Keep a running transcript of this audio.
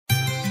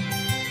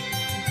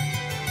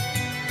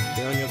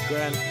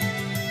Grand.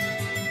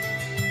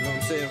 You know what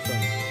I'm saying,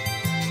 fam?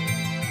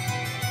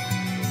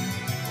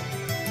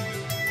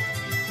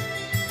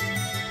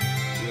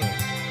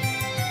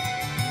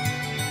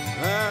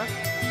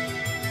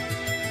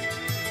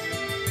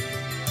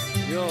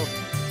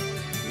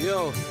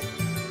 Yo.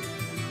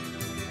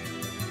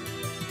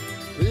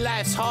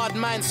 Life's hard,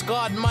 mine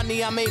scarred,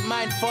 money, I make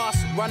mine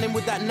fast. Running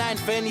with that 9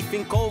 for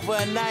anything over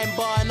a 9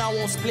 bar, and I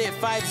won't split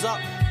 5s up.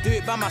 Do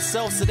it by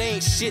myself, so they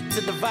ain't shit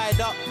to divide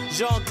up.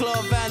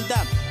 Jean-Claude Van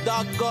Damme,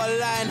 dog got a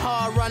line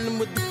hard. Running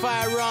with the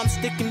firearm,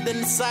 sticking then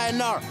the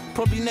sayonara.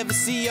 Probably never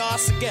see your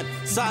ass again.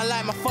 Sound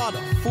like my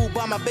father, fooled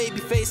by my baby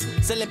face.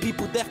 Selling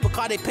people death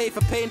because they pay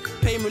for pain.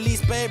 Pain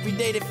release, but every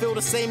day they feel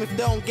the same if they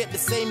don't get the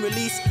same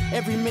release.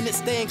 Every minute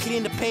staying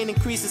clean, the pain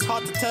increases.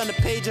 Hard to turn the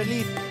page or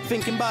leave.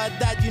 Thinking about her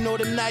dad, you know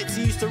them nights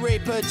he used to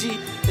rape her G.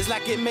 It's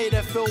like it made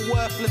her feel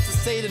worthless to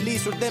say the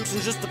least.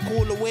 Redemption's just to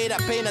cool away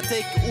that pain, I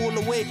take it all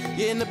away.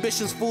 Your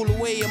inhibitions fall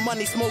away, your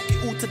money smoke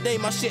it all today.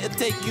 My shit'll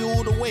take you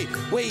all the way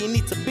where you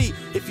need to be.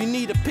 If you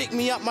need to pick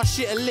me up, my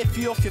shit'll lift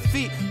you off your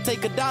feet.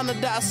 Take a downer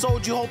that I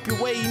sold you, hope you're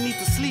where you need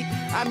to sleep.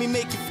 I mean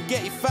make you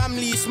forget your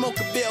family, you smoke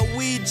a bit of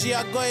weed, G.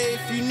 I got it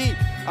if you need,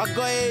 I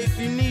got it if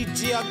you need,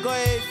 G. I got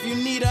it if you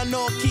need. I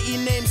know a kitty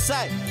named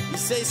Sight. He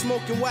say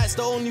smoking white's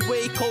the only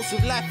way he copes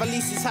with life. At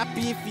least he's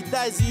happy if he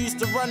dies. He used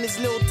to run his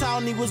little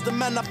town, he was the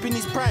man up in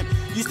his prime.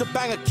 Used to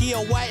bang a Kia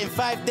White in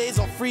 5 days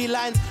on 3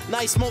 lines. Now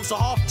he smokes a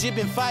half jib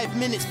in 5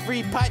 minutes,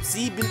 3 pipes.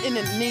 He been in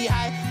it knee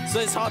high, so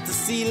it's hard to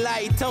see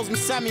light. He tells me,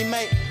 Sammy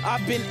mate,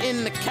 I've been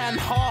in the can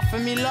half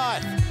of me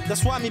life.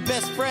 That's why my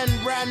best friend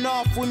ran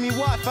off with me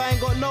wife. I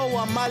ain't got no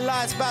one, my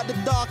life's about the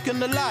dark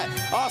and the light.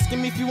 Ask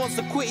him if he wants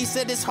to quit, he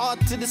said it's hard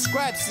to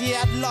describe. See, he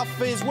had love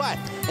for his wife,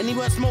 and he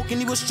weren't smoking,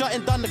 he was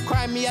shutting down the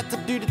crime. He had to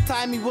do the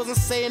time, he wasn't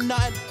saying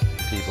nothing.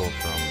 People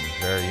from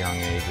very young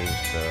ages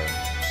to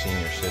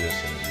senior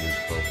citizens use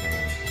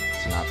cocaine.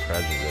 It's not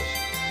prejudice.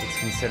 It's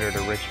considered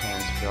a rich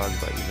man's drug,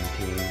 but even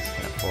teens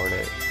can afford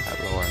it at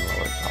lower and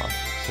lower costs.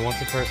 So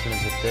once a person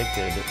is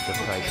addicted, the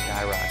price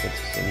skyrockets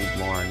because they need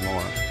more and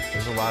more.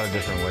 There's a lot of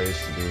different ways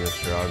to do this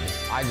drug.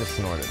 I just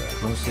snorted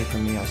it. Mostly for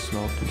me, I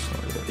smoked and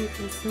snorted it. You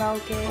can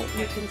smoke it,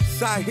 you can...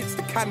 Sai hits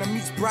the can and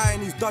meets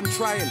Brian, he's done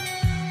trying.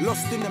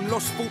 Lost in them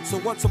lost thoughts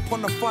of once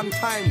upon the fun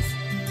times.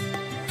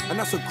 And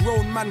that's a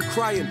grown man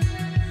crying.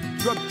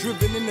 Drug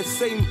driven in the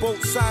same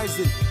boat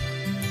sizing.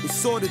 He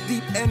saw the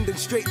deep end and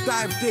straight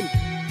dived in.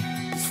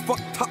 His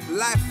fucked up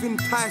life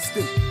enticed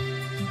him.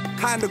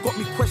 Kinda got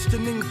me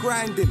questioning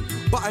grinding.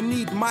 But I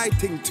need my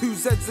thing, 2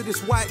 Z's of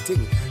this white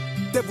thing.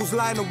 Devil's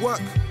line of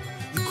work.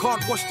 You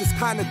can't wash this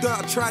kind of dirt.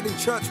 I tried in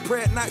church,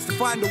 pray at nights to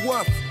find the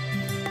worth.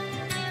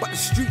 But the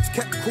streets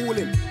kept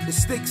calling. The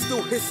snakes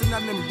still hissing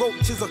and them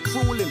roaches are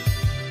crawling.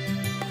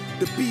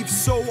 The beef's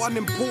so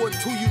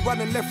unimportant till you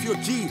run and left your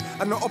G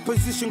and the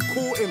opposition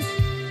caught him.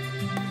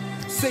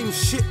 Same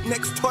shit,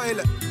 next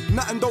toilet.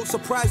 Nothing don't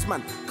surprise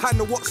man,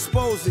 kinda what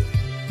spoils it.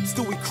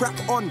 Still we crack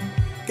on,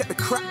 get the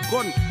crack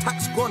gone,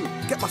 tax gone.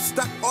 Get my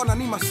stack on, I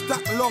need my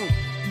stack long.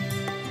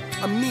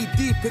 I'm knee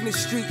deep in the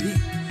street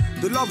heat.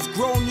 The love's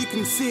grown, you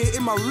can see it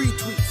in my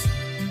retweets.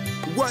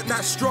 We weren't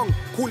that strong,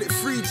 call it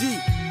 3G.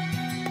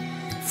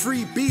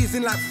 3 B's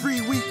in like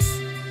 3 weeks.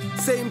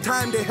 Same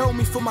time they held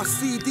me for my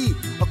CD.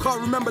 I can't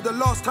remember the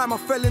last time I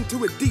fell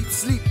into a deep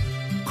sleep.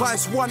 Cause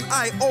it's one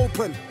eye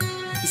open.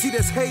 You see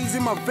there's haze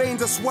in my veins,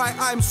 that's why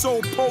I'm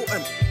so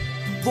potent.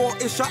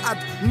 Raw-ish, I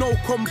add no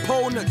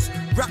components.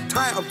 Rap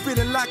tight, I'm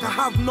feeling like I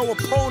have no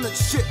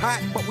opponents. Shit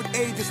hype, but with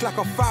age it's like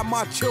I found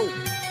my chill.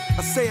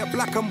 I say it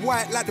black and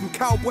white like them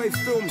cowboy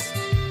films.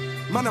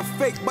 Man are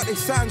fake, but they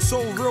sound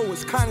so real.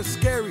 It's kinda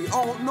scary,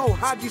 I don't know,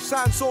 how do you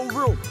sound so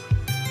real?